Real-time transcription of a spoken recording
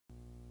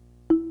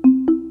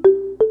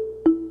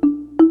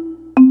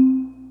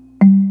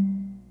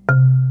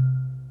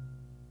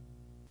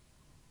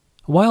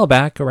A while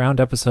back, around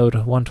episode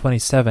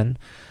 127,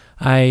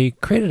 I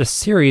created a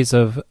series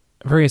of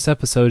various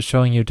episodes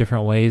showing you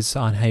different ways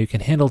on how you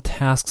can handle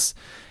tasks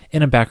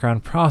in a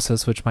background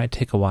process which might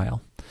take a while.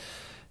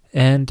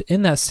 And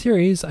in that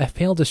series, I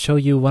failed to show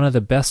you one of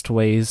the best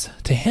ways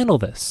to handle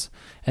this,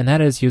 and that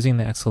is using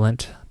the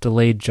excellent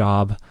Delayed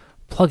Job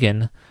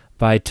plugin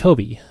by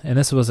Toby. And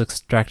this was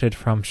extracted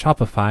from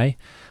Shopify,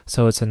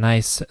 so it's a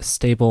nice,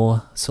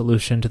 stable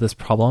solution to this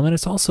problem, and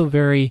it's also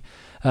very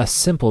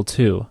simple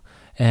too.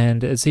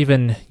 And it's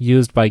even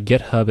used by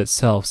GitHub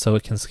itself, so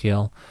it can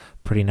scale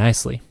pretty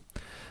nicely.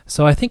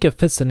 So I think it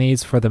fits the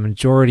needs for the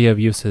majority of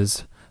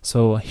uses.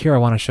 So here I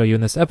want to show you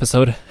in this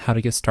episode how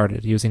to get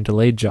started using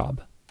Delayed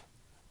Job.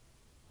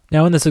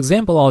 Now in this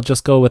example, I'll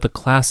just go with a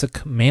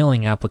classic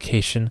mailing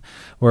application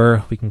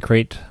where we can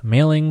create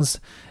mailings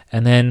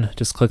and then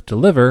just click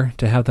deliver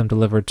to have them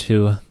delivered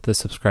to the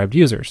subscribed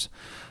users.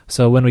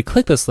 So when we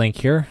click this link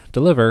here,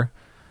 deliver,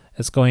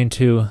 it's going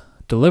to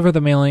deliver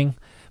the mailing,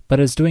 but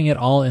it's doing it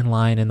all in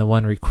line in the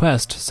one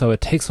request, so it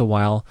takes a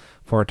while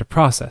for it to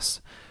process.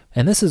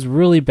 And this is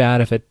really bad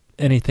if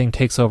anything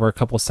takes over a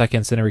couple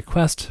seconds in a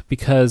request,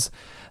 because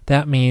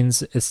that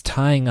means it's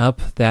tying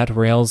up that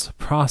Rails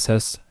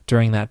process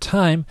during that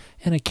time,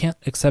 and it can't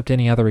accept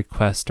any other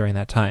requests during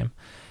that time.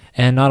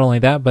 And not only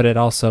that, but it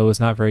also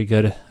is not very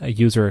good a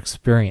user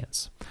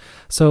experience.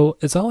 So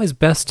it's always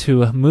best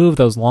to move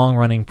those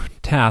long-running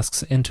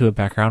tasks into a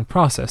background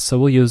process, so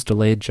we'll use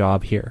Delayed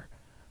Job here.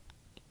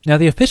 Now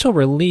the official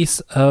release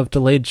of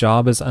Delayed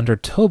Job is under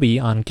Toby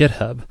on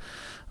GitHub,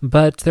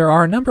 but there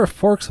are a number of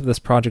forks of this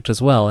project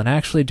as well, and I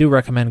actually do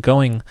recommend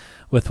going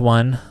with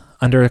one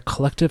under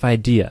Collective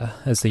Idea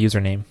as the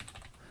username.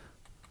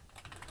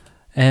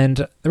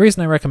 And the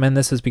reason I recommend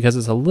this is because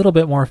it's a little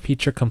bit more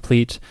feature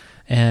complete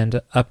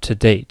and up to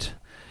date.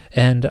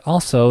 And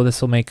also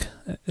this will make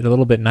it a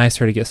little bit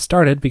nicer to get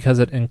started because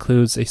it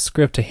includes a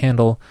script to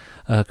handle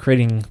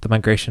creating the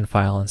migration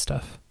file and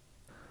stuff.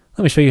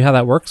 Let me show you how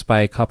that works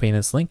by copying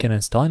this link and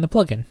installing the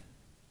plugin.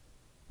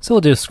 So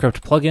we'll do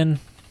script plugin,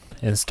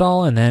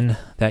 install, and then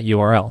that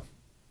URL.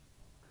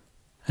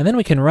 And then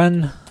we can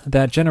run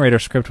that generator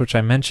script which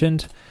I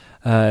mentioned.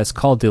 It's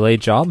called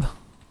Delayed Job.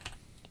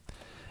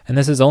 And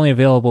this is only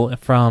available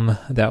from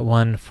that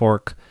one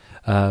fork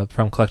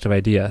from Collective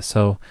Idea.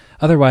 So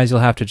otherwise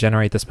you'll have to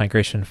generate this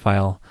migration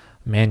file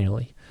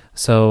manually.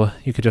 So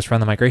you could just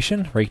run the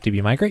migration,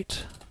 rakedb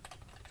migrate,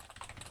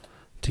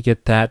 to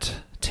get that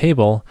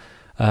table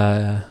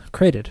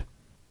created.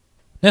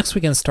 Next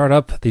we can start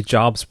up the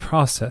jobs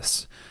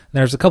process.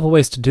 There's a couple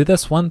ways to do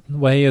this. One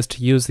way is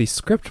to use the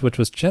script which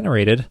was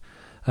generated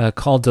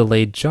called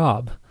Delayed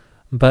Job.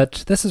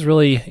 But this is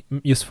really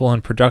useful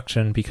in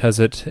production because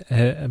it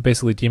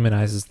basically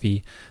demonizes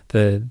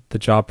the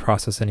job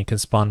process, and you can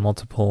spawn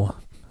multiple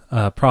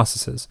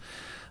processes.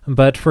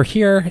 But for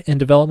here in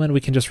development,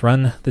 we can just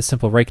run the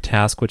simple rake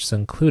task, which is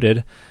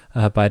included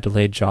by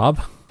Delayed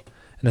Job.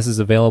 And this is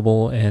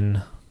available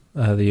in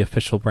the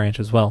official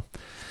branch as well.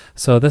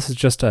 So this is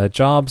just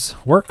jobs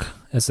work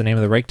is the name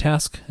of the rake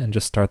task, and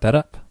just start that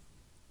up.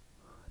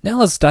 Now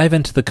let's dive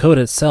into the code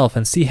itself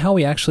and see how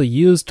we actually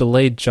use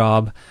Delayed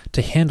Job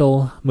to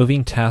handle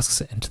moving tasks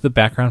into the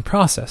background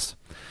process.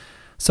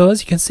 So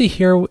as you can see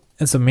here,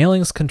 it's a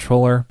mailings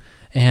controller,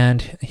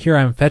 and here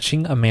I'm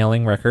fetching a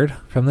mailing record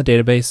from the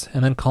database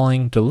and then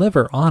calling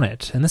deliver on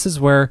it. And this is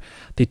where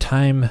the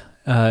time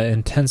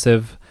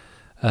intensive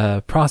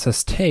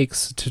process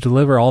takes to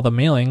deliver all the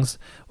mailings,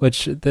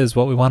 which is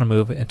what we want to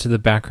move into the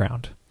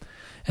background.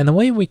 And the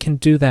way we can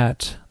do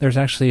that, there's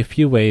actually a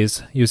few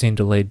ways using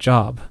Delayed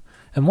Job.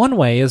 And one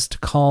way is to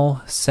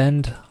call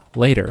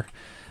sendLater,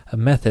 a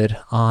method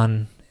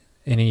on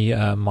any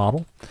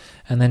model,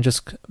 and then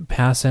just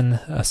pass in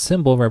a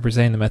symbol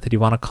representing the method you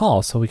want to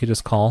call. So we could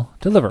just call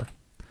deliver.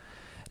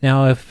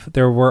 Now if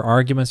there were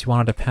arguments you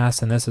wanted to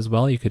pass in this as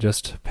well, you could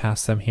just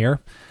pass them here.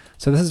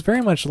 So this is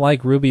very much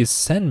like Ruby's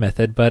send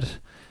method, but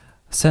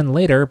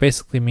sendLater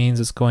basically means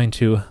it's going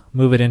to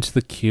move it into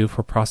the queue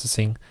for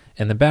processing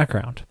in the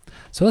background.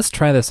 So let's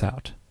try this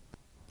out.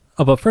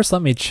 Oh, but first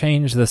let me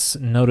change this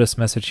notice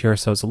message here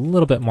so it's a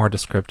little bit more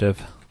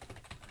descriptive.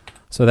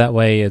 So that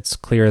way it's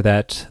clear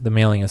that the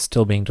mailing is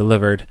still being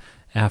delivered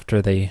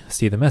after they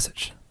see the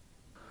message.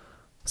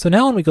 So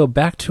now when we go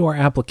back to our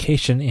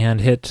application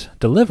and hit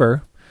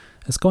deliver,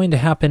 it's going to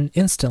happen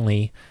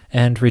instantly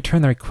and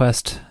return the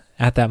request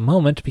at that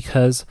moment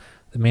because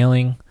the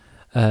mailing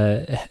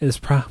is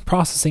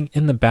processing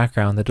in the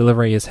background. The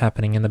delivery is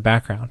happening in the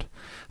background.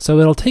 So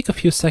it'll take a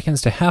few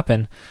seconds to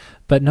happen,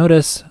 but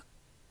notice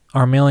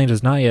our mailing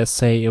does not yet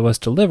say it was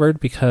delivered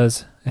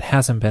because it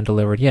hasn't been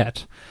delivered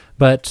yet.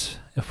 But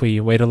if we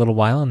wait a little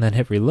while and then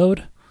hit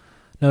reload,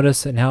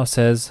 notice it now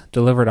says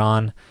delivered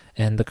on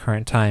in the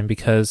current time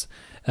because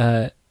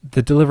the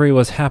delivery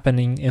was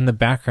happening in the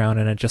background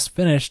and it just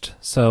finished,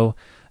 so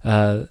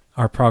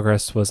our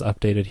progress was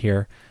updated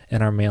here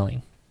in our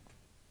mailing.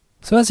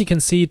 So as you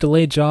can see,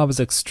 Delayed Job is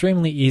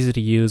extremely easy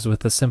to use with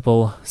the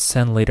simple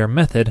sendLater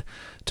method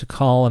to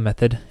call a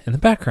method in the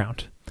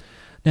background.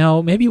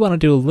 Now, maybe you want to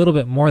do a little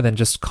bit more than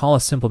just call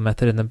a simple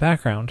method in the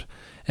background.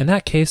 In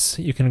that case,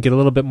 you can get a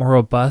little bit more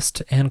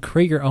robust and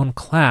create your own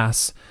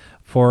class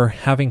for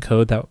having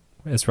code that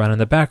is run in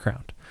the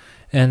background.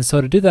 And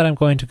so to do that, I'm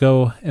going to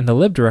go in the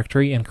lib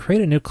directory and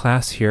create a new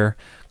class here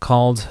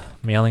called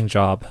mailing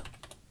job.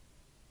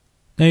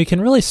 Now you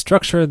can really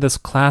structure this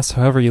class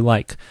however you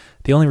like.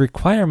 The only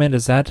requirement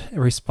is that it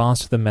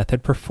responds to the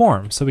method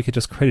perform. So we could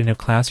just create a new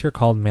class here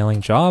called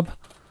mailing job,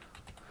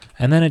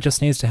 and then it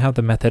just needs to have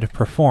the method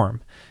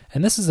perform.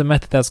 And this is a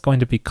method that's going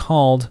to be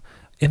called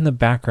in the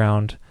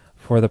background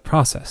for the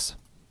process.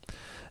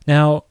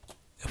 Now,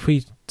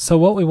 so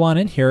what we want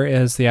in here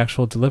is the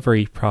actual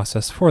delivery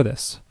process for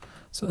this.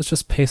 So let's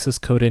just paste this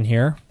code in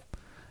here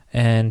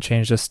and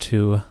change this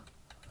to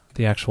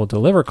the actual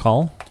deliver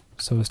call,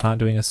 so it's not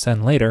doing a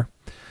send later.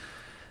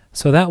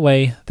 So that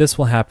way, this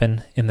will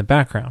happen in the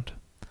background.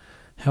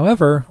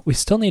 However, we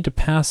still need to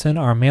pass in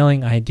our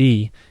mailing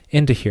ID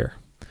into here.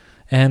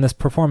 And this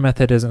perform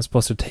method isn't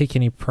supposed to take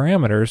any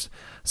parameters,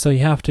 so you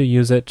have to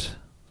use it,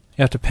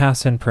 you have to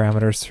pass in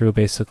parameters through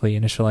basically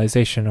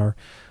initialization or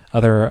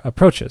other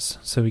approaches.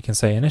 So we can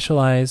say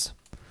initialize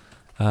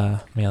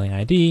mailing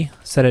ID,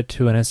 set it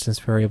to an instance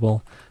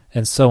variable,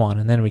 and so on,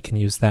 and then we can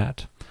use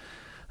that.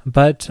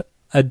 But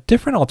a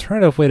different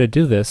alternative way to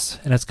do this,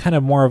 and it's kind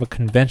of more of a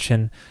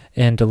convention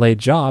in delayed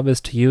job, is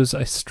to use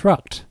a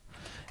struct.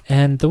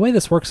 And the way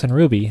this works in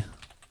Ruby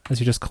is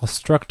you just call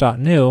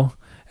struct.new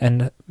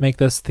and make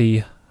this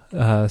the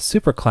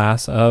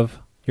superclass of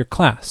your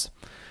class.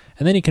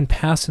 And then you can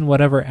pass in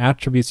whatever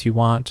attributes you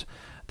want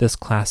this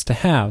class to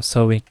have.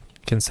 So we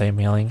can say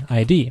mailing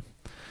ID.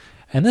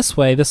 And this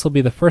way, this will be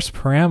the first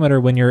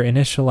parameter when you're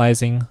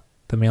initializing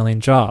the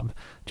mailing job,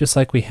 just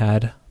like we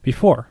had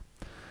before.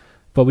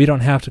 But we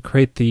don't have to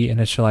create the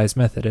initialize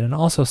method, and it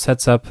also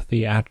sets up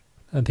the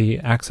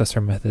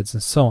accessor methods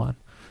and so on.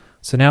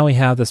 So now we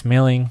have this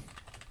mailing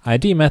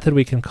ID method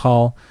we can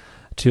call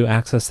to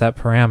access that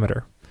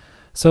parameter.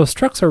 So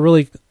structs are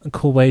really a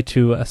cool way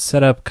to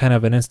set up kind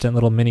of an instant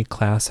little mini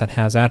class that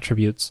has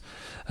attributes.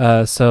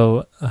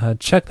 So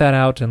check that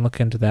out and look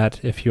into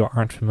that if you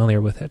aren't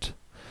familiar with it.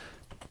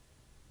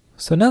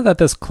 So now that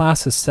this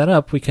class is set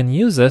up, we can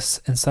use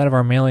this inside of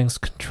our mailings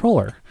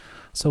controller.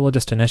 So we'll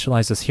just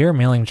initialize this here,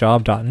 mailing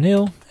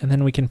job.new, and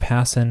then we can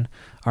pass in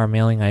our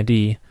mailing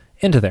ID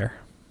into there.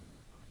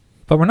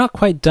 But we're not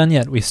quite done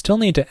yet. We still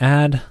need to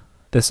add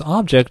this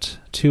object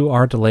to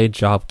our delayed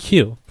job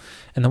queue.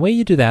 And the way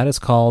you do that is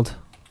called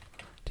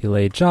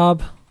delayed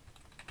job.enqueue.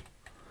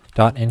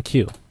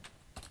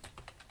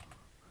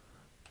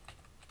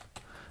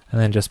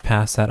 And then just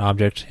pass that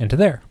object into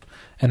there.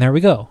 And there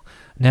we go.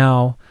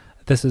 Now,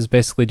 this is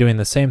basically doing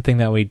the same thing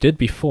that we did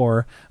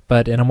before,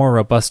 but in a more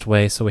robust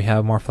way, so we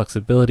have more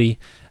flexibility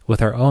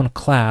with our own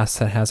class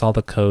that has all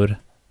the code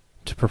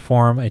to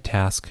perform a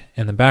task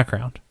in the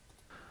background.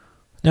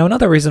 Now,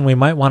 another reason we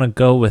might want to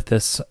go with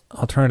this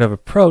alternative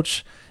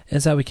approach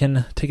is that we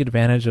can take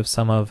advantage of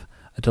some of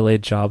a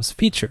delayed job's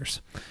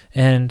features,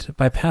 and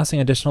by passing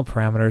additional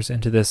parameters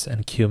into this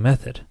enqueue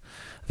method.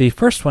 The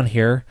first one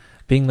here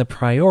being the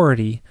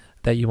priority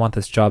that you want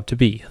this job to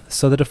be.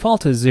 So the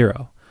default is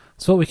 0.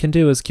 So what we can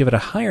do is give it a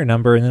higher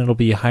number, and then it'll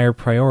be a higher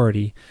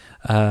priority,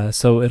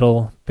 so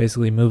it'll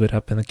basically move it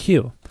up in the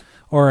queue.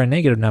 Or a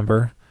negative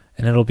number,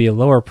 and it'll be a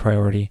lower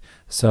priority,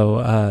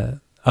 so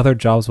other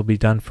jobs will be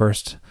done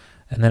first,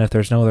 and then if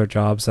there's no other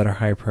jobs that are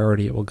higher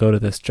priority, it will go to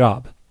this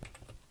job.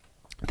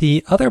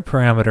 The other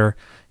parameter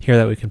here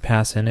that we can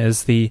pass in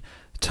is the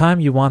time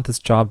you want this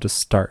job to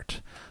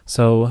start.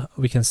 So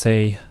we can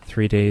say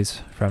 3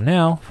 days from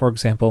now, for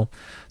example,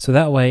 so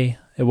that way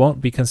it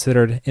won't be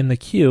considered in the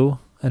queue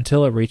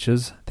until it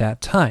reaches that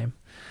time.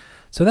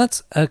 So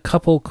that's a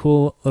couple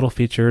cool little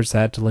features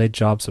that delayed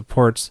job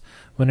supports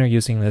when you're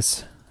using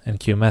this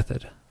enqueue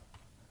method.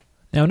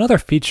 Now, another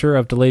feature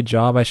of delayed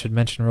job I should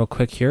mention real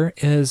quick here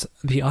is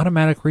the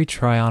automatic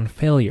retry on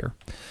failure.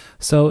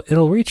 So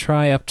it'll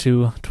retry up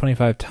to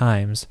 25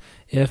 times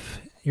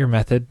if your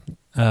method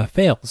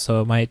fails.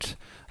 So it might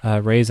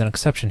raise an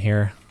exception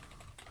here.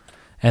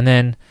 And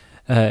then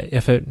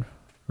if it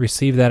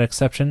received that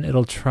exception,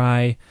 it'll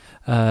try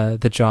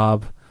the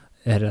job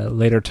at a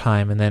later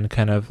time and then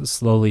kind of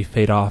slowly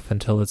fade off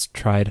until it's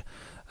tried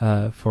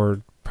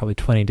for probably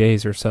 20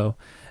 days or so,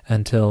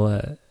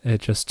 until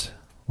it just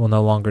will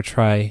no longer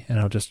try, and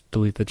it'll just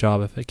delete the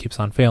job if it keeps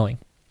on failing.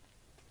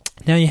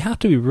 Now you have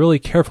to be really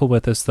careful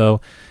with this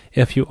though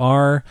if you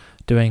are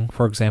doing,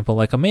 for example,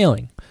 like a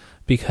mailing,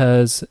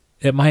 because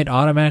it might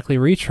automatically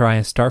retry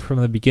and start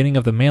from the beginning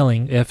of the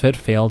mailing if it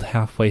failed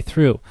halfway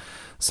through.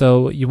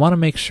 So you want to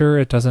make sure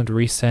it doesn't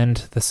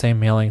resend the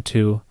same mailing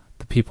to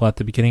the people at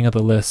the beginning of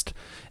the list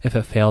if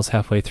it fails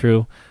halfway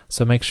through.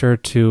 So make sure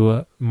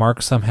to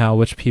mark somehow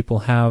which people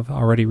have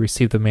already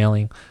received the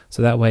mailing,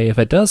 so that way if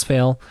it does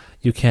fail,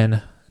 you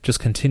can just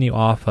continue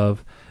off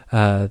of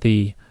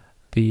the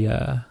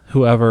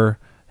whoever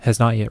has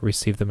not yet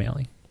received the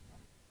mailing.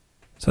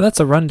 So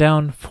that's a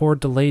rundown for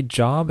Delayed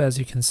Job. As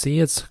you can see,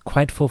 it's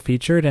quite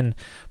full-featured and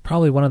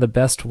probably one of the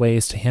best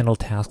ways to handle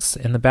tasks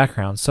in the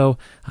background. So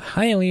I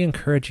highly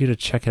encourage you to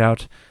check it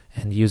out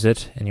and use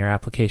it in your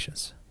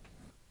applications.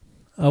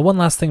 One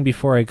last thing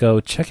before I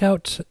go,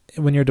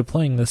 when you're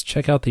deploying this,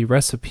 check out the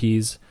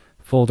recipes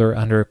folder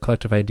under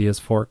Collective Ideas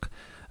fork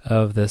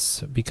of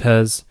this,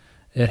 because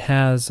it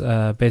has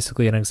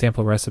basically an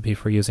example recipe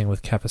for using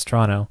with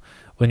Capistrano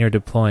when you're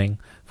deploying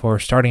for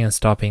starting and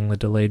stopping the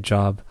Delayed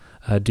Job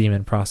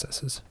daemon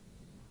processes.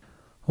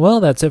 Well,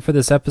 that's it for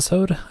this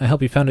episode. I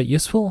hope you found it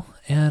useful,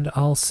 and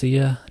I'll see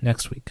you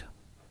next week.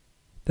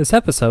 This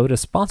episode is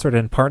sponsored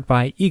in part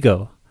by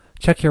Ego.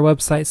 Check your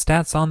website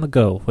stats on the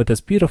go with this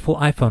beautiful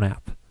iPhone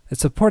app. It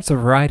supports a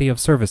variety of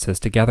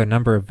services to gather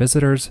number of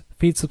visitors,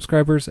 feed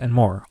subscribers, and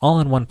more, all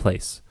in one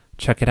place.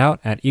 Check it out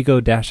at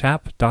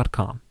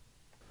ego-app.com.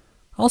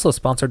 Also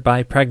sponsored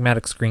by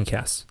Pragmatic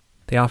Screencasts.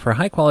 They offer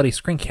high-quality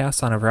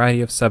screencasts on a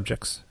variety of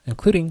subjects,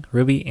 including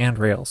Ruby and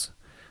Rails.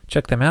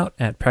 Check them out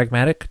at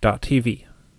pragmatic.tv.